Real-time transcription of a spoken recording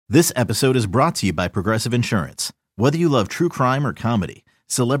This episode is brought to you by Progressive Insurance. Whether you love true crime or comedy,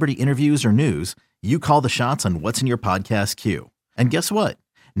 celebrity interviews or news, you call the shots on what's in your podcast queue. And guess what?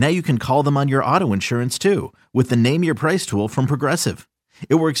 Now you can call them on your auto insurance too with the Name Your Price tool from Progressive.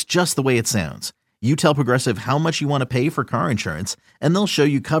 It works just the way it sounds. You tell Progressive how much you want to pay for car insurance, and they'll show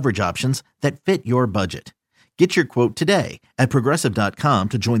you coverage options that fit your budget. Get your quote today at Progressive.com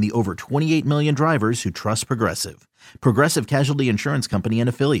to join the over 28 million drivers who trust Progressive. Progressive Casualty Insurance Company and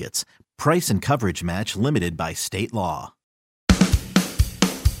Affiliates. Price and coverage match limited by state law.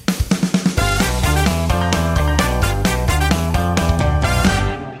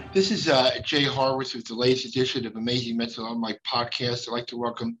 This is Jay Horwitz with the latest edition of Amazing Mets Alumni Podcast. I'd like to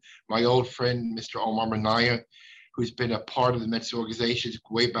welcome my old friend, Mr. Omar Minaya, who's been a part of the Mets organization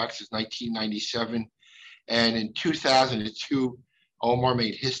way back since 1997. And in 2002, Omar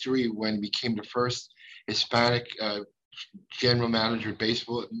made history when he became the first Hispanic general manager in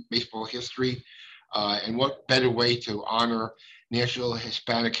baseball history. And what better way to honor National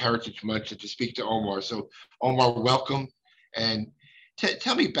Hispanic Heritage Month than to speak to Omar. So, Omar, welcome. And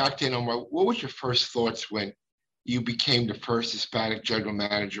tell me back then, Omar, what was your first thoughts when you became the first Hispanic general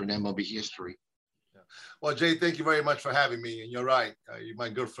manager in MLB history? Well, Jay, thank you very much for having me. And you're right. You're my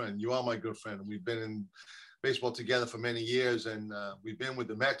good friend. You are my good friend. We've been in baseball together for many years, and we've been with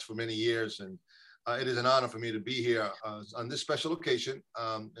the Mets for many years. And it is an honor for me to be here on this special occasion,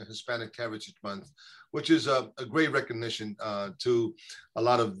 Hispanic Heritage Month, which is a great recognition to a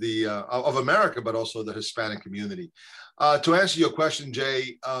lot of the of America, but also the Hispanic community. To answer your question,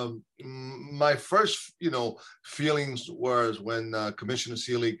 Jay, my first, feelings was when Commissioner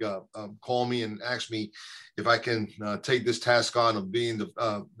Selig called me and asked me if I can take this task on of being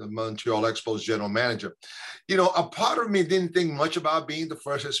the Montreal Expos general manager. A part of me didn't think much about being the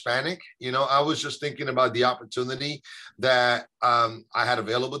first Hispanic. I was just thinking about the opportunity that I had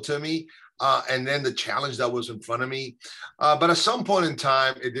available to me. And then the challenge that was in front of me. But at some point in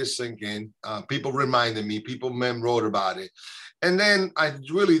time, it did sink in. People reminded me, people wrote about it. And then I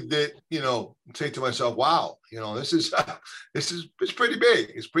really did, say to myself, wow, this is it's pretty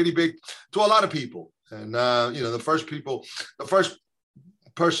big. It's pretty big to a lot of people. And, the first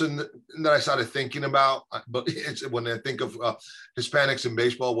person that I started thinking about, but when I think of Hispanics in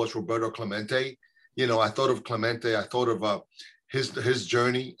baseball, was Roberto Clemente. I thought of Clemente. I thought of his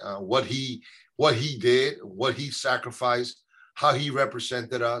journey, what he did, what he sacrificed, how he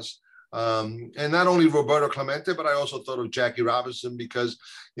represented us. And not only Roberto Clemente, but I also thought of Jackie Robinson because,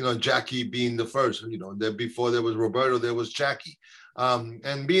 Jackie being the first, before there was Roberto, there was Jackie.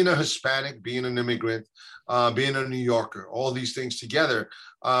 And being a Hispanic, being an immigrant, being a New Yorker, all these things together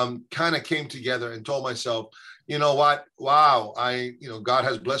kind of came together and told myself, you know what? Wow, God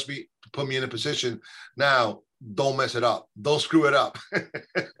has blessed me to put me in a position now. Don't mess it up. Don't screw it up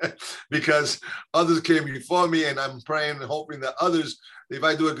because others came before me, and I'm praying and hoping that others, if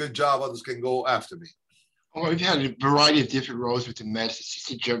I do a good job, others can go after me. Well, we've had a variety of different roles with the Mets: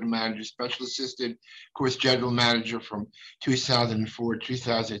 assistant general manager, special assistant, of course, general manager from 2004 to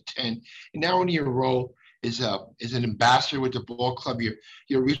 2010. And now in your role is an ambassador with the ball club.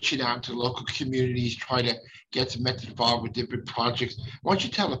 You're reaching out to local communities, trying to get the Mets involved with different projects. Why don't you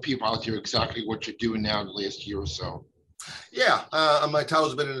tell the people out there exactly what you're doing now in the last year or so? Yeah, my title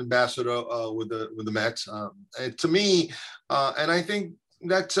has been an ambassador with the Mets. To me, and I think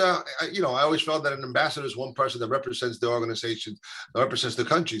that, I always felt that an ambassador is one person that represents the organization, that represents the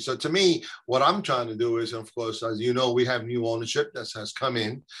country. So to me, what I'm trying to do is, of course, as you know, we have new ownership that has come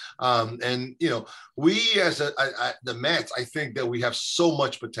in. And, we as the Mets, I think that we have so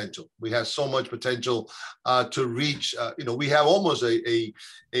much potential. We have so much potential to reach, we have almost a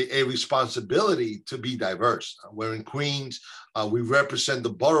responsibility to be diverse. We're in Queens. We represent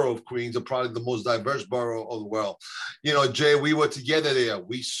the borough of Queens, probably the most diverse borough of the world. Jay, we were together there.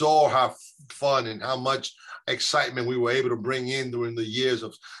 We saw how fun and how much excitement we were able to bring in during the years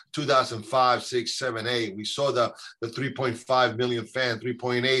of 2005, 6, 7, 8. We saw the 3.5 million fans,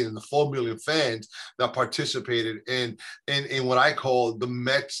 3.8, and the 4 million fans that participated in what I call the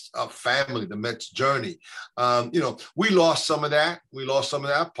Mets family, the Mets journey. We lost some of that.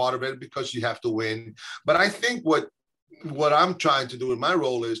 Part of it because you have to win. But I think what I'm trying to do in my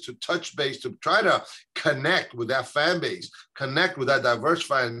role is to touch base, to try to connect with that fan base, connect with that diverse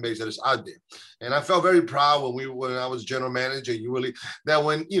fan base that is out there. And I felt very proud when I was general manager, that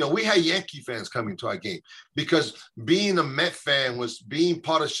when, we had Yankee fans coming to our game, because being a Met fan being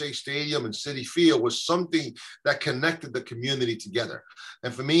part of Shea Stadium and Citi Field was something that connected the community together.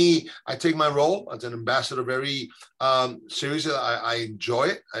 And for me, I take my role as an ambassador very seriously. I enjoy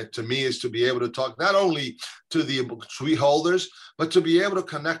it. To me, is to be able to talk not only to the suite holders, but to be able to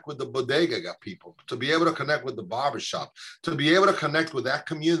connect with the bodega people, to be able to connect with the barbershop, to be able to connect with that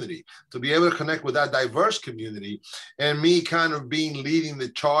community, to be able to connect with that diverse community, and me kind of leading the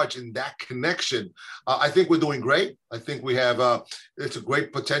charge in that connection. I think we're doing great. I think we have it's a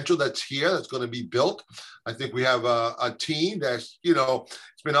great potential that's here, that's going to be built. I think we have a team that's,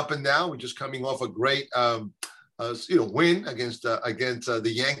 it's been up and down. We're just coming off a great win against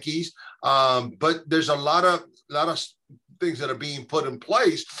the Yankees. But there's a lot of things that are being put in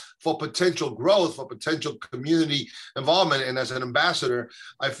place for potential growth, for potential community involvement. And as an ambassador,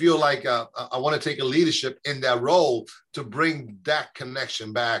 I feel like I want to take a leadership in that role to bring that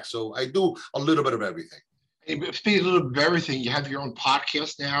connection back. So I do a little bit of everything. Speaking a little bit of everything, you have your own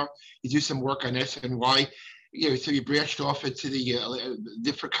podcast now. You do some work on SNY. So you branched off into the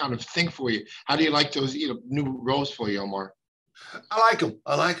different kind of thing for you. How do you like those, new roles for you, Omar? I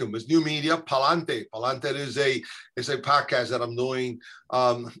like them. It's new media. Palante is a podcast that I'm doing,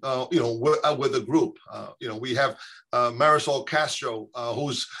 with a group. We have Marisol Castro,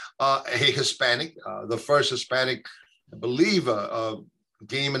 who's a Hispanic, the first Hispanic, I believe,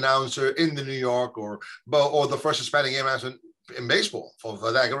 game announcer in the New York, or the first Hispanic game announcer in baseball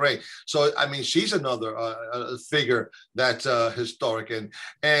for that great. So I mean, she's another figure that's historic,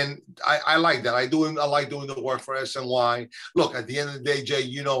 and I like that. I like doing the work for SNY. Look, at the end of the day, Jay,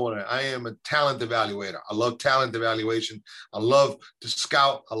 you know what I am, a talent evaluator. I love talent evaluation. I love to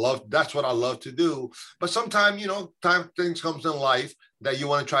scout. That's what I love to do. But sometimes, things comes in life that you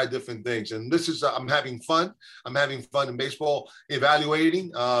want to try different things. And this is, I'm having fun. I'm having fun in baseball, evaluating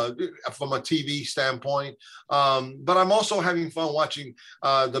from a TV standpoint. But I'm also having fun watching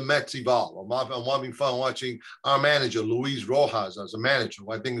the Mets evolve. I'm having fun watching our manager, Luis Rojas, as a manager,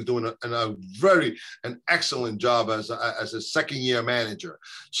 who I think is doing an excellent job as a second-year manager.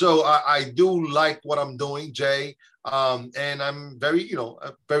 So I do like what I'm doing, Jay. And I'm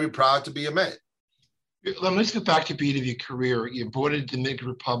very proud to be a Met. Let's get back to beat of your career. You were born in the Dominican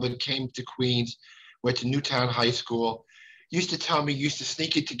Republic, came to Queens, went to Newtown High School. You used to tell me you used to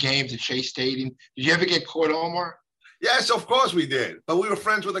sneak into games at Shea Stadium. Did you ever get caught, Omar? Yes, of course we did. But we were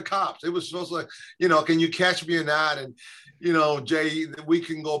friends with the cops. It was supposed to, can you catch me or not? And, Jay, we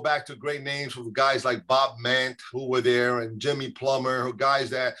can go back to great names with guys like Bob Mant, who were there, and Jimmy Plummer, guys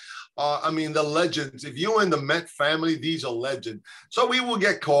that, the legends. If you're in the Met family, these are legends. So we will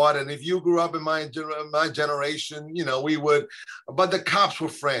get caught. And if you grew up in my generation, we would. But the cops were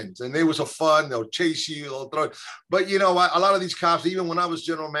friends, and they was a fun. They'll chase you. They'll throw. But, a lot of these cops, even when I was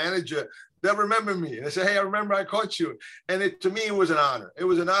general manager, they'll remember me. They say, hey, I remember I caught you. And to me, it was an honor. It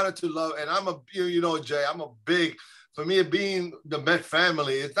was an honor to love. And Jay, for me, being the Met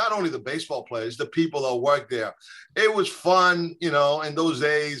family, it's not only the baseball players, the people that work there. It was fun, in those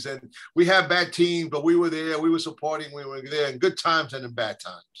days. And we had bad teams, but we were there. We were supporting. We were there in good times and in bad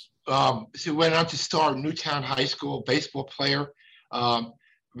times. So we went on to start Newtown High School, baseball player.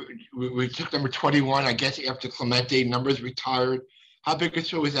 We took number 21, I guess, after Clemente. Numbers retired. How big a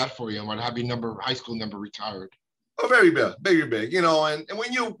thrill was that for you, Omar, to have your high school number retired? Oh, very big, very big. And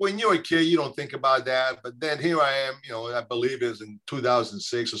when you're a kid, you don't think about that. But then here I am, I believe it was in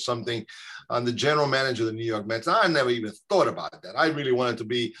 2006 or something. I'm the general manager of the New York Mets. I never even thought about that. I really wanted to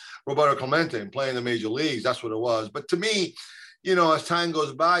be Roberto Clemente and play in the major leagues. That's what it was. But to me, as time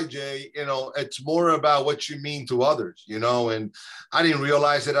goes by, Jay, it's more about what you mean to others, and I didn't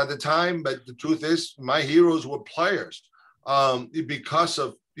realize it at the time. But the truth is, my heroes were players. Because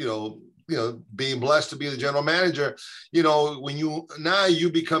of, being blessed to be the general manager, when you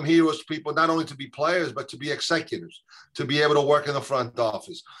become heroes to people, not only to be players, but to be executives, to be able to work in the front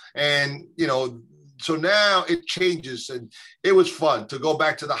office. And, so now it changes, and it was fun to go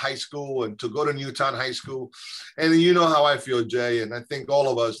back to the high school and to go to Newtown High School. And you know how I feel, Jay, and I think all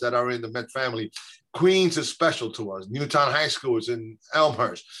of us that are in the Met family, Queens is special to us. Newtown High School is in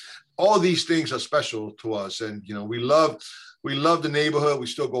Elmhurst. All these things are special to us. And, we love the neighborhood. We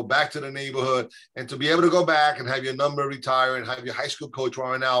still go back to the neighborhood, and to be able to go back and have your number retire and have your high school coach,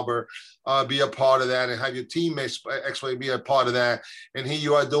 Warren Albert, be a part of that, and have your teammates actually be a part of that. And here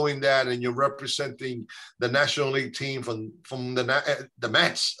you are doing that, and you're representing the National League team from the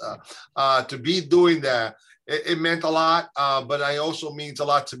Mets. To be doing that, it meant a lot, but it also means a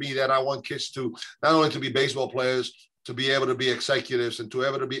lot to me that I want kids to not only to be baseball players, to be able to be executives and to be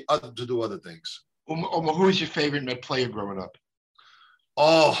able to be to do other things. Who was your favorite Met player growing up?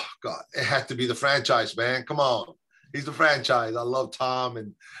 Oh God, it had to be the franchise, man. Come on, he's the franchise. I love Tom,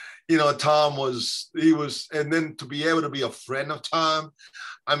 and Tom was, and then to be able to be a friend of Tom.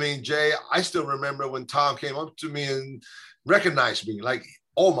 I mean, Jay, I still remember when Tom came up to me and recognized me, like,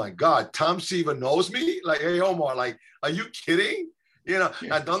 oh my God, Tom Seaver knows me. Like, hey, Omar, like, are you kidding? Now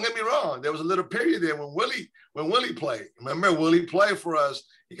don't get me wrong. There was a little period there when Willie played. Remember, Willie played for us.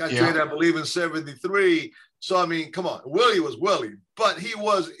 He got traded, I believe, in '73. So I mean, come on, Willie was Willie, but he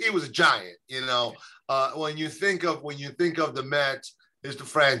was a giant. When you think of the Mets, is the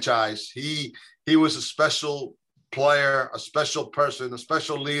franchise. He was a special player, a special person, a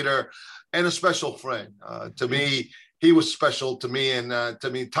special leader, and a special friend. To me, he was special to me, and to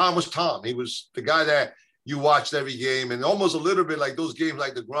me, Tom was Tom. He was the guy that you watched every game, and almost a little bit like those games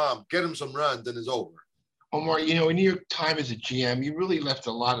like the Grom, get him some runs and it's over. Omar, in your time as a GM, you really left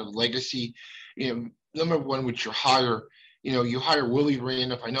a lot of legacy. Number one, with your hire, you hire Willie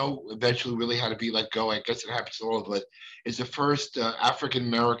Randolph. I know eventually Willie had to be let go. I guess it happens to all of us. Is the first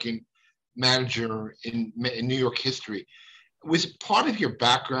African-American manager in New York history. Was it part of your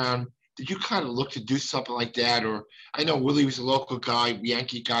background? Did you kind of look to do something like that? Or I know Willie was a local guy,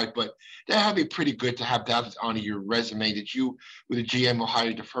 Yankee guy, but that had to be pretty good to have that on your resume that you were the GM who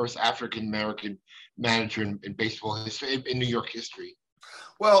hired the first African-American manager in baseball history, in New York history.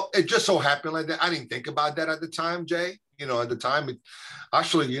 Well, it just so happened like that. I didn't think about that at the time, Jay. At the time,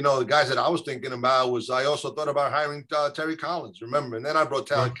 the guys that I was thinking about I also thought about hiring Terry Collins, remember? And then I brought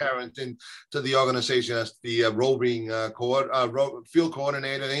Taylor Carrington to the organization as the roving field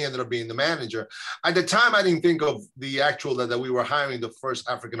coordinator, and he ended up being the manager. At the time, I didn't think of the actual that we were hiring the first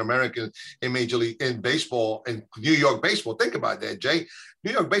African-American in Major League in baseball, in New York baseball. Think about that, Jay.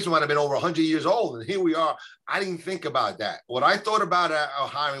 New York baseball might have been over 100 years old, and here we are. I didn't think about that. What I thought about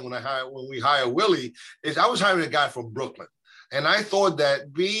hiring when we hired Willie is I was hiring a guy from Brooklyn. And I thought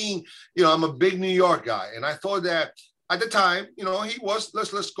that being, I'm a big New York guy. And I thought that at the time, he was,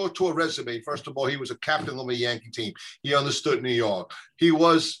 let's go to a resume. First of all, he was a captain of a Yankee team. He understood New York. He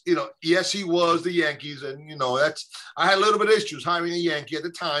was, yes, he was the Yankees. And, I had a little bit of issues hiring a Yankee at the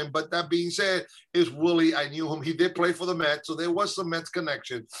time. But that being said, is Willie, I knew him. He did play for the Mets. So there was some Mets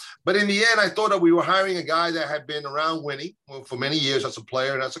connection. But in the end, I thought that we were hiring a guy that had been around winning for many years as a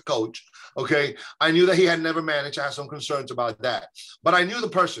player and as a coach. Okay. I knew that he had never managed. I had some concerns about that. But I knew the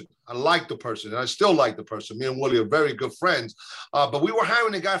person. I liked the person. And I still like the person. Me and Willie are very good friends. But we were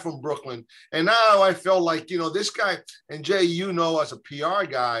hiring a guy from Brooklyn. And now I felt like, this guy, and Jay, as a PR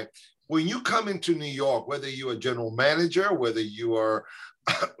guy, when you come into New York, whether you're a general manager, whether you are,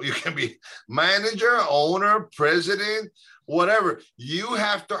 you can be manager, owner, president, whatever, you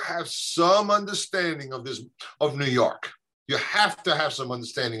have to have some understanding of New York. You have to have some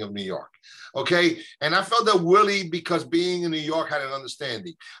understanding of New York. Okay. And I felt that Willie, because being in New York, had an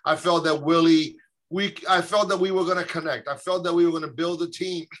understanding. I felt that Willie, I felt that we were going to connect. I felt that we were going to build a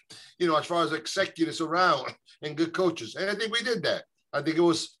team, as far as executives around and good coaches. And I think we did that. I think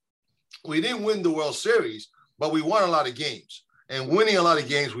we didn't win the World Series, but we won a lot of games. And winning a lot of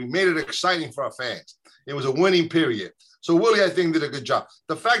games, we made it exciting for our fans. It was a winning period. So Willie, I think, did a good job.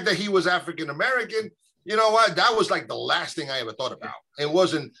 The fact that he was African-American, you know what? That was like the last thing I ever thought about. It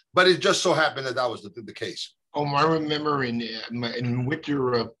wasn't, but it just so happened that was the case. I remember in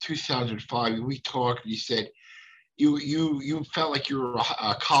winter of 2005, we talked. You said you felt like you were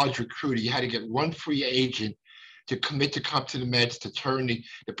a college recruiter. You had to get one free agent to commit to come to the Mets, to turn the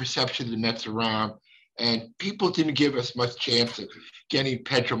perception of the Mets around. And people didn't give us much chance of getting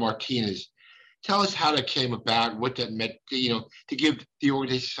Pedro Martinez. Tell us how that came about, what that meant, to give the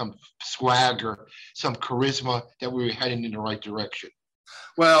organization some swag or some charisma that we were heading in the right direction.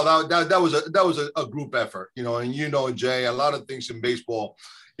 Well, that was a group effort, and Jay, a lot of things in baseball,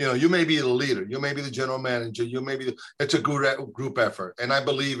 you may be the leader, you may be the general manager, it's a group effort. And I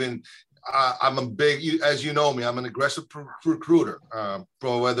believe in, I'm a big, as you know me, I'm an aggressive recruiter.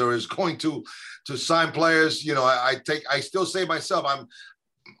 For whether it's going to sign players, I still say myself, I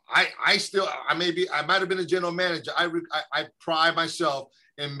might have been a general manager. I pride myself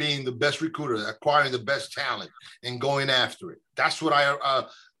in being the best recruiter, acquiring the best talent and going after it. That's what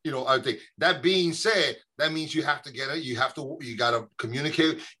I think. That being said, that means you have to get it. You got to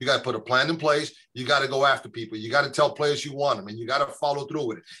communicate. You got to put a plan in place. You got to go after people. You got to tell players you want them, and you got to follow through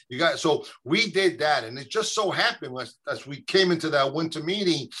with it. So we did that. And it just so happened as we came into that winter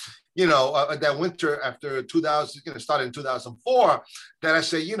meeting, that winter after 2000, started in 2004, that I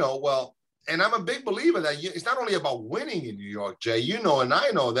said, And I'm a big believer that it's not only about winning in New York, Jay, you know, and I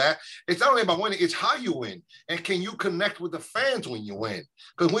know that. It's not only about winning, it's how you win. And can you connect with the fans when you win?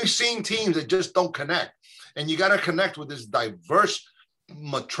 Because we've seen teams that just don't connect. And you got to connect with this diverse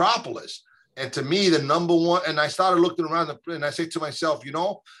metropolis. And to me, the number one, and I started looking around and I say to myself, you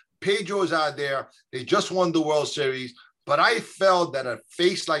know, Pedro is out there. They just won the World Series. But I felt that a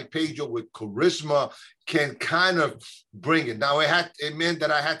face like Pedro with charisma can kind of bring it. Now, it meant that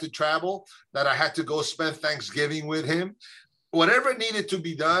I had to travel, that I had to go spend Thanksgiving with him. Whatever needed to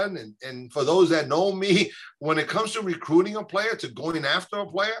be done, and for those that know me, when it comes to recruiting a player, to going after a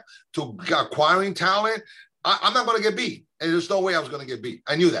player, to acquiring talent, I'm not going to get beat. And there's no way I was going to get beat.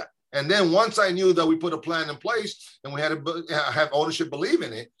 I knew that. And then once I knew that we put a plan in place and we had to have ownership believe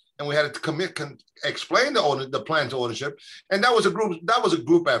in it, and we had to explain the plan to ownership, and that was a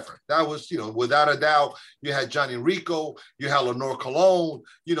group effort. That was, you know, without a doubt, you had Johnny Rico, you had Lenore Colon,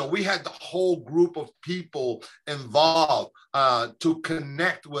 you know, we had the whole group of people involved to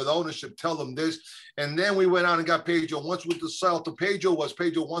connect with ownership, tell them this, and then we went out and got Pedro. Once with the sell to Pedro, once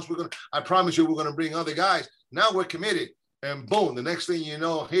I promise you we're gonna bring other guys. Now we're committed. And boom, the next thing you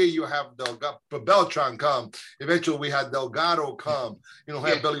know, here you have Beltran come. Eventually, we had Delgado come. You know,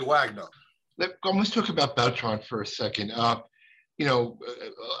 had Billy Wagner. Let's talk about Beltran for a second. You know,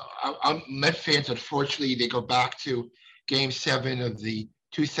 I'm Met fans. Unfortunately, they go back to Game 7 of the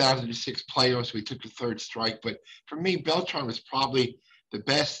 2006 playoffs. We took the third strike, but for me, Beltran was probably the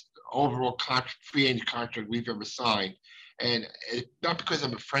best overall free agent contract we've ever signed. And not because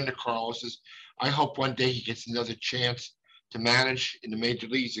I'm a friend of Carlos's. I hope one day he gets another chance to manage in the major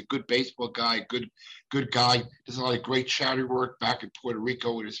leagues. He's a good baseball guy, good guy. Does a lot of great charity work back in Puerto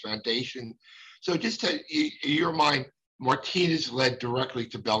Rico with his foundation. So just in your mind, Martinez led directly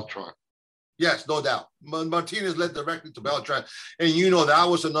to Beltran. Yes, no doubt. Martinez led directly to Beltran. And, you know, that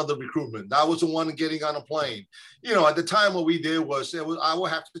was another recruitment. That was the one getting on a plane. You know, at the time, what we did was I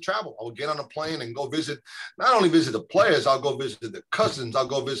would have to travel. I would get on a plane and go visit, not only visit the players, I'll go visit the cousins, I'll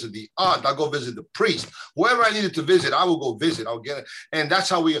go visit the aunt, I'll go visit the priest. Whoever I needed to visit, I will go visit. I'll get it. And that's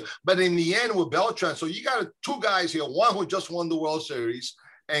how but in the end with Beltran, so you got two guys here, one who just won the World Series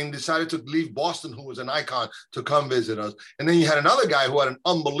and decided to leave Boston, who was an icon, to come visit us. And then you had another guy who had an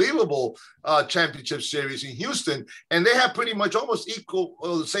unbelievable championship series in Houston, and they had pretty much almost equal,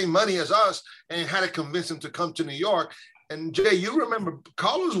 the same money as us, and had to convince him to come to New York. And Jay, you remember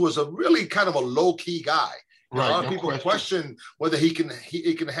Carlos was a really kind of a low-key guy. Right, a lot of people question whether he can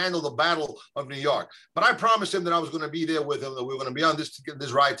handle the battle of New York. But I promised him that I was going to be there with him, that we were going to be on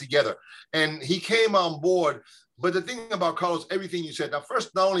this ride together. And he came on board. But the thing about Carlos, everything you said, now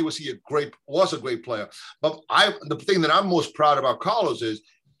first, not only was he a great player, but the thing that I'm most proud about Carlos is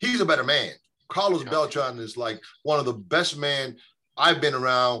he's a better man. Carlos Beltran is like one of the best men I've been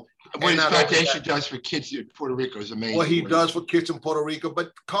around. What his foundation does for kids in Puerto Rico is amazing. What he does for kids in Puerto Rico,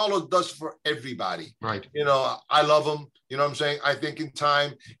 but Carlos does for everybody. Right. You know, I love him. You know what I'm saying? I think in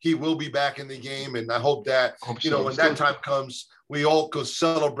time he will be back in the game, and I hope that, when that time comes, we all could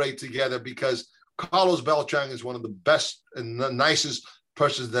celebrate together, because Carlos Beltran is one of the best and the nicest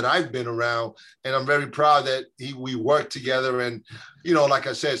persons that I've been around, and I'm very proud that we work together. And, you know, like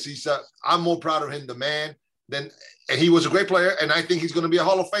I said, I'm more proud of him, the man, and he was a great player, and I think he's going to be a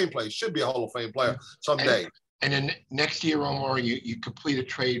Hall of Fame player. Should be a Hall of Fame player someday. And then next year, Omar, you complete a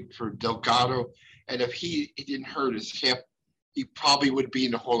trade for Delgado, and if he didn't hurt his hip, he probably would be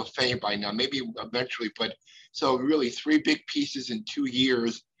in the Hall of Fame by now, maybe eventually. But so really 3 big pieces in 2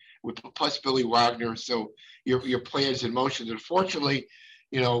 years, with plus Billy Wagner. So your plan's in motion. Unfortunately,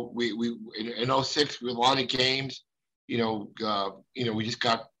 you know, we in 06 we won a lot of games. We just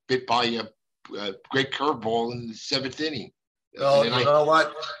got bit by a great curveball in the 7th inning. Oh, you know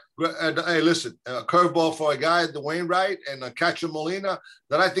what? Hey, listen, a curveball for a guy at the Wainwright and a catcher Molina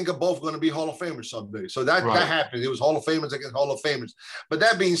that I think are both going to be Hall of Famers someday. So that happened. It was Hall of Famers against Hall of Famers. But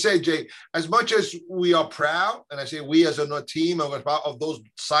that being said, Jay, as much as we are proud, and I say we as a team of those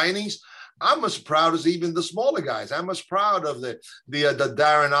signings, I'm as proud as even the smaller guys. I'm as proud of the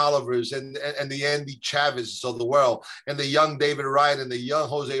Darren Olivers and the Andy Chavez of the world, and the young David Wright and the young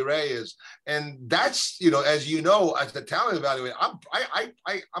Jose Reyes. And that's, as you know, as the talent evaluator,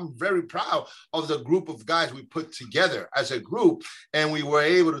 I'm very proud of the group of guys we put together as a group, and we were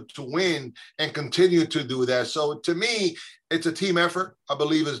able to win and continue to do that. So to me, it's a team effort. I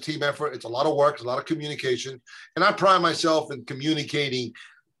believe it's a team effort. It's a lot of work, it's a lot of communication. And I pride myself in communicating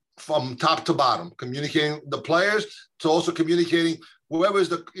from top to bottom, communicating the players to also communicating whoever's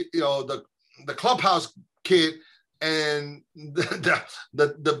the clubhouse kid and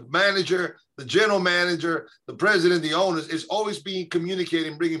the manager, the general manager, the president, the owners is always being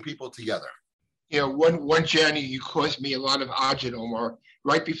communicating, bringing people together. One January, you caused me a lot of agita, Omar.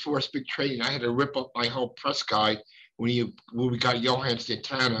 Right before spring training, I had to rip up my whole press guy when we got Johan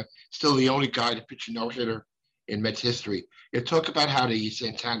Santana, still the only guy to pitch a no-hitter in Mets history. Talk about how the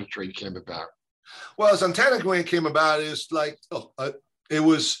Santana trade came about. Well, Santana when it came about is like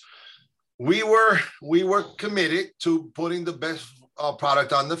we were committed to putting the best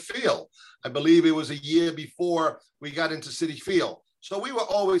product on the field. I believe it was a year before we got into Citi Field. So we were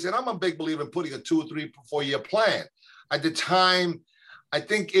always, and I'm a big believer in putting a 2, 3, 4 year plan. At the time, I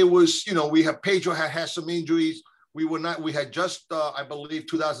think it was, Pedro had some injuries. We had just, I believe,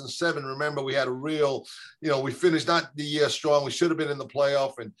 2007. Remember, we had a real, we finished not the year strong. We should have been in the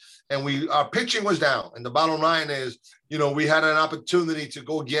playoff, and our pitching was down. And the bottom line is, we had an opportunity to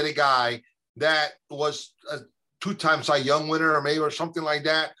go get a guy that was a 2-time Cy Young winner or something like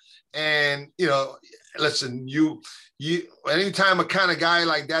that. And, listen, you anytime a kind of guy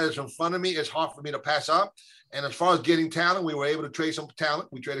like that is in front of me, it's hard for me to pass up. And as far as getting talent, we were able to trade some talent.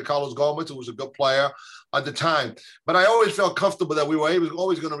 We traded Carlos Gomez, who was a good player at the time. But I always felt comfortable that we were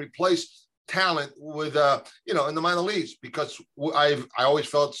always going to replace talent with, in the minor leagues, because I always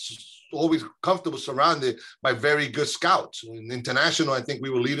felt always comfortable surrounded by very good scouts. In international, I think we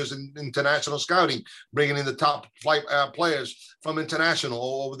were leaders in international scouting, bringing in the top flight players from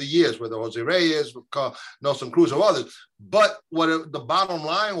international over the years, whether Jose Reyes, Nelson Cruz, or others. But what the bottom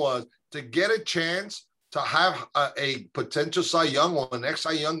line was to get a chance to have a potential Cy Young or an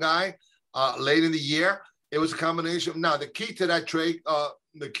ex-Cy Young guy late in the year. It was a combination. Now, the key to that trade,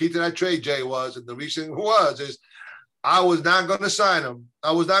 Jay, was, and the reason is I was not going to sign him.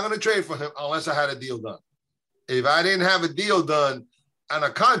 I was not going to trade for him unless I had a deal done. If I didn't have a deal done on a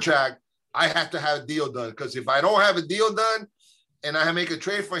contract, I had to have a deal done. Because if I don't have a deal done and I make a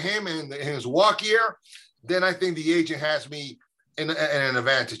trade for him in his walk year, then I think the agent has me in an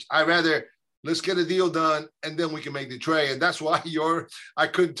advantage. Let's get a deal done, and then we can make the trade. And that's why I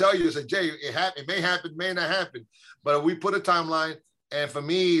couldn't tell you. I said, Jay, it may happen, may not happen. But we put a timeline. And for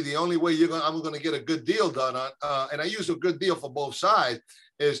me, the only way I'm going to get a good deal done and I use a good deal for both sides,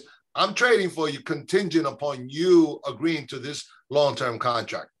 is I'm trading for you contingent upon you agreeing to this long-term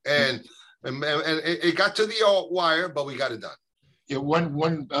contract. And it got to the wire, but we got it done. Yeah,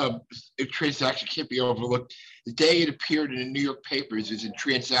 one transaction can't be overlooked. The day it appeared in the New York papers is a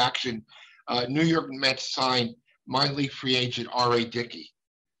transaction. New York Mets signed minor league free agent R.A. Dickey,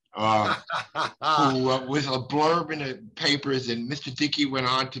 who was a blurb in the papers, and Mr. Dickey went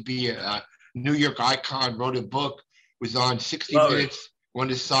on to be a New York icon, wrote a book, was on 60 Minutes, won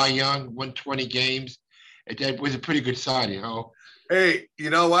the Cy Young, won 20 games. It was a pretty good signing, Hey, you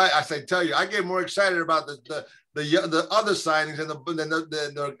know what? I get more excited about the other signings than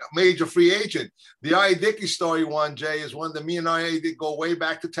the major free agent. The R.A. Dickey story, Jay, is one that me and R.A. did go way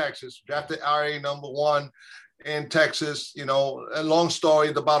back to Texas. Drafted R.A. #1 in Texas. A long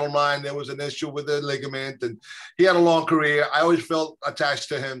story. The bottom line, there was an issue with the ligament, and he had a long career. I always felt attached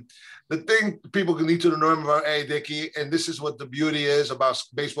to him. The thing people need to remember about R.A. Dickey, and this is what the beauty is about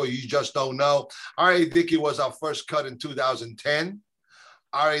baseball, you just don't know. R.A. Dickey was our first cut in 2010.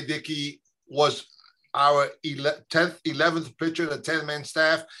 R.A. Dickey was our 11th pitcher, the 10-man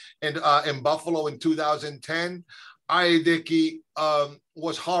staff in Buffalo in 2010. R.A. Dickey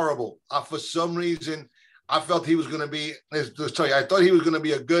was horrible. For some reason, I felt he was going to be, I thought he was going to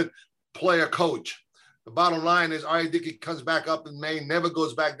be a good player coach. The bottom line is R.A. Dickey comes back up in May, never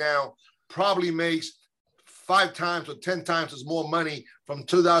goes back down, probably makes 5 times or 10 times as more money from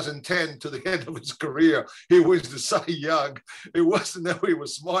 2010 to the end of his career. He wins the Cy Young. It wasn't that he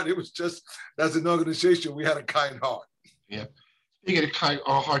was smart. It was just, as an organization, we had a kind heart. Yeah. Speaking of kind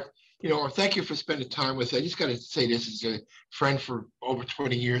heart, thank you for spending time with us. I just got to say this as a friend for over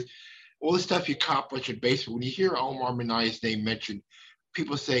 20 years. All the stuff you accomplished in baseball, when you hear Omar Minaya's name mentioned,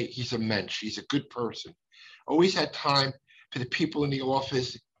 people say he's a mensch. He's a good person. Always had time for the people in the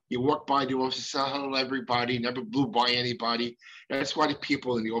office. You walk by the office, say hello to everybody, never blew by anybody. That's why the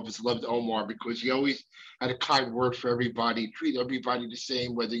people in the office loved Omar, because he always had a kind word for everybody, treat everybody the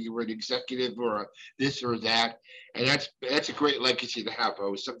same, whether you were an executive or this or that. And that's a great legacy to have.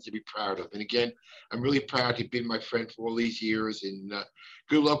 It's something to be proud of. And again, I'm really proud to be my friend for all these years. And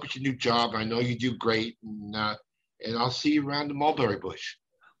good luck with your new job. I know you do great. And I'll see you around the mulberry bush.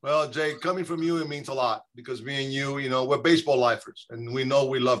 Well, Jay, coming from you, it means a lot, because me and you, we're baseball lifers, and we know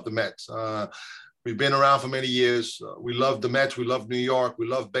we love the Mets. We've been around for many years. We love the Mets. We love New York. We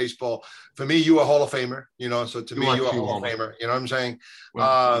love baseball. For me, you are a Hall of Famer, so to me, you're a Hall of Famer. You know what I'm saying?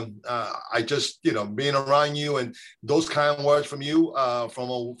 Well, I just, being around you and those kind words from you, from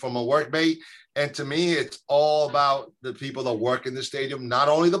a workmate. And to me, it's all about the people that work in the stadium, not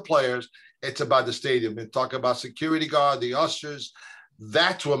only the players, it's about the stadium. And talk about security guard, the ushers.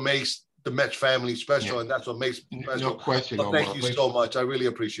 That's what makes the Mets family special, and that's what makes it special. No question. So thank you so much. I really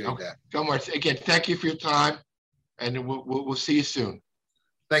appreciate that. So much. Again, thank you for your time, and we'll see you soon.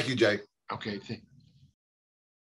 Thank you, Jay. Okay.